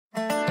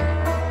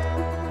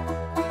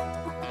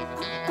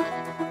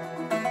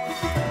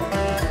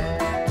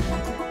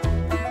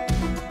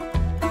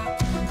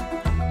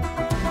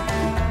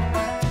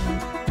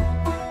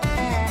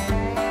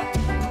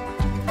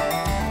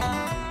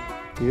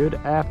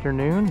Good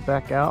afternoon,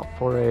 back out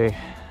for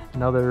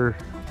another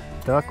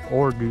duck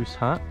or goose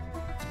hunt.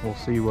 We'll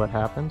see what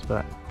happens,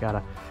 but got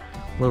a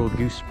little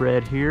goose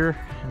spread here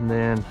and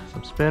then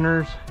some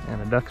spinners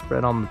and a duck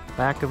spread on the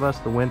back of us.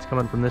 The wind's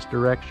coming from this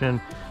direction,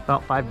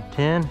 about 5 to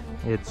 10.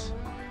 It's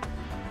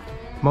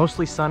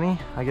mostly sunny,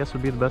 I guess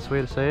would be the best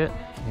way to say it,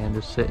 and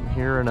just sitting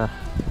here in a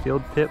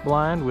field pit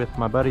blind with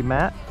my buddy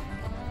Matt.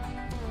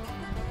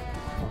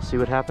 We'll see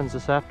what happens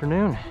this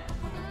afternoon.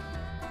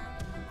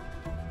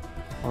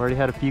 Already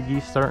had a few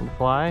geese starting to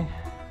fly.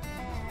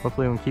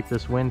 Hopefully we can keep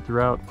this wind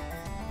throughout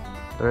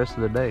the rest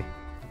of the day.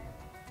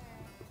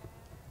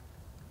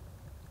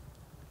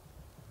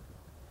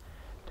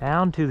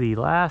 Down to the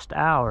last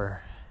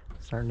hour.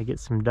 Starting to get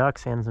some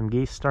ducks and some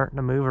geese starting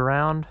to move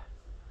around.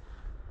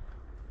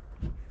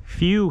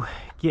 Few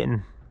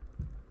getting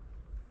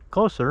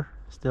closer,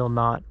 still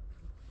not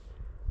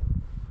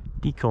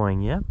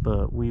decoying yet,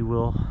 but we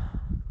will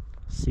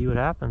see what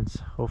happens.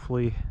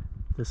 Hopefully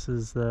this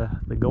is the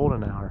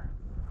golden hour.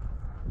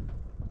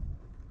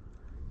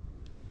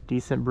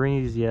 Decent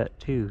breeze yet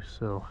too,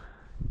 so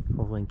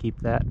hopefully we can keep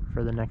that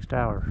for the next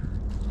hour.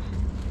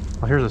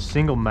 Well, here's a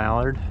single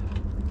mallard,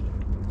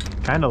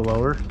 kind of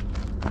lower.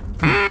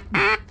 Yeah,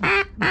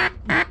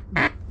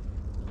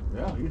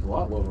 he's a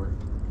lot lower.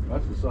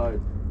 That's the side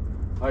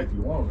height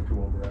you want him to come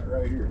over at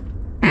right here.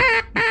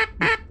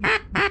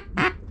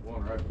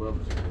 One right above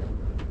us.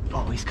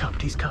 Oh, he's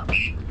cupped, he's cupped.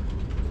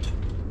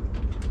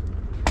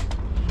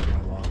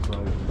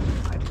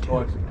 Oh,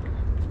 I see.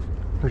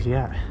 Where's he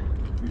at?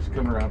 He's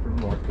coming around from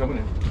the north, coming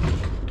in.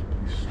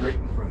 He's straight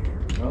in front of here.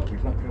 No,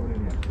 he's not coming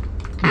in yet.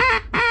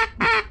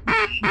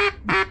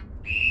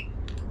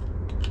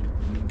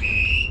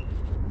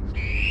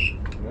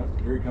 Yeah,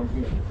 here he comes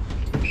in.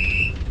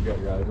 You got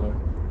your eyes on him?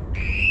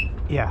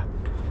 Yeah.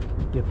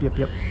 Yep. He's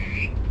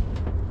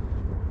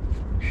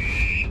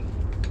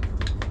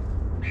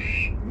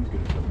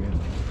gonna come in.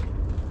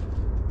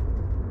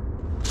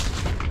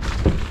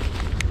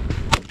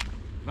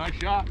 Nice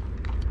shot.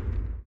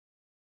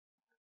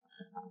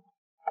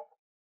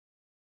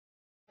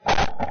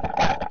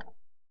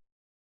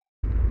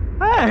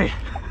 Hey!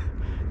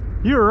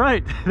 You were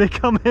right. They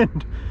come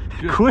in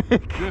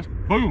quick. Just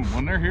boom.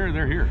 When they're here,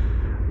 they're here.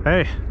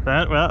 Hey,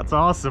 that's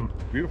awesome.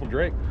 Beautiful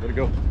Drake. Way to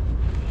go.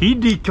 He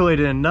decoyed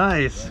in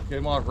nice. That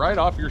came off right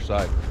off your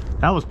side.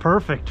 That was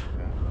perfect.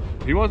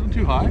 Yeah. He wasn't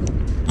too high.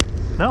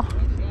 No.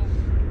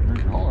 There's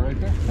your haul right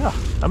there. Yeah,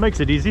 that makes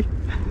it easy.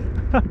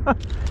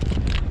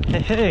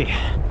 Hey.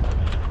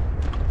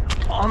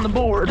 On the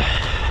board.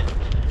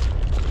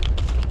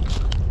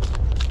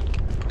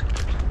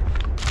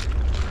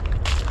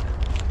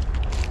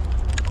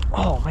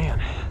 Oh man.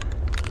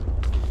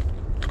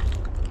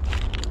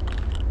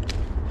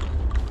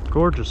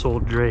 Gorgeous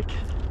old drake.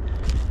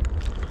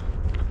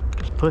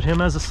 Just put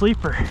him as a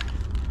sleeper.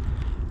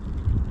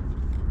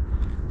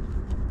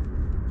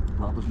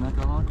 Drop his neck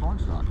out on a corn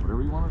stalk,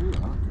 whatever you want to do.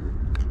 I don't care.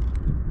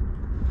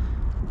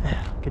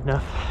 Yeah, good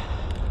enough.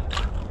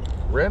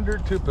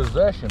 Rendered to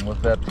possession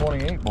with that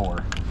 28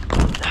 bore.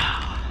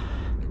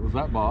 Was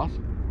that boss?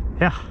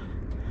 Yeah.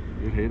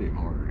 It hit him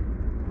hard.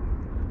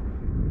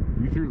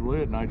 You threw the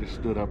lid and I just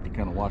stood up to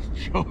kind of watch the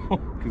show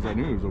because I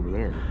knew he was over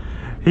there.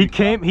 He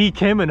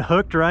came and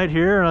hooked right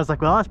here, and I was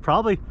like, well, that's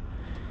probably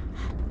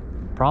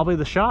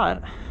the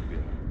shot. Yeah,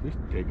 just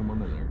take them when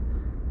they're there.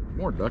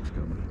 More ducks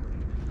coming.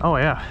 Oh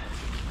yeah.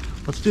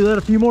 Let's do that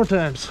a few more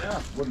times.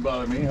 Yeah, wouldn't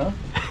bother me, huh?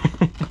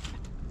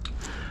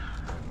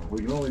 We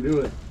can only do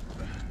it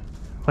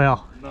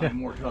Well, 9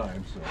 more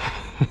times. So.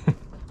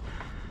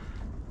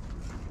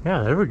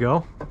 Yeah, there we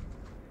go.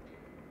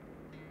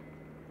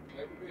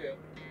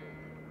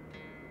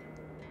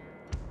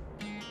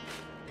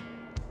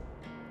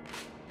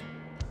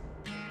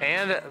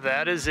 And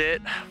that is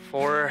it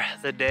for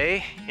the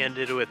day.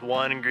 Ended with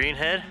 1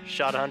 greenhead,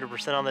 shot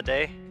 100% on the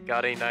day,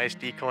 got a nice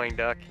decoying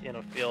duck in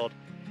a field.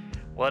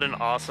 What an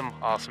awesome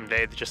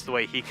day, just the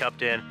way he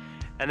cupped in.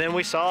 And then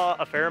we saw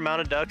a fair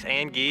amount of ducks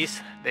and geese.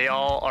 They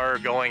all are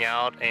going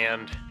out,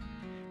 and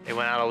they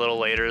went out a little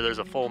later. There's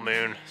a full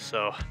moon,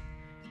 so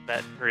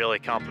that really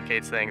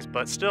complicates things,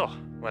 but still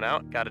went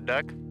out, got a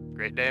duck.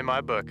 Great day in my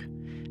book.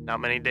 Not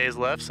many days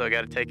left, so I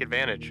got to take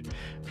advantage.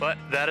 But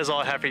that is all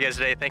I have for you guys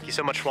today. Thank you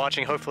so much for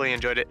watching. Hopefully you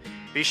enjoyed it.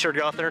 Be sure to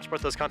go out there and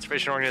support those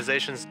conservation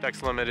organizations, Ducks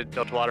Unlimited,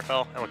 Delta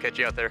Waterfowl, and we'll catch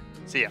you out there.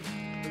 See ya.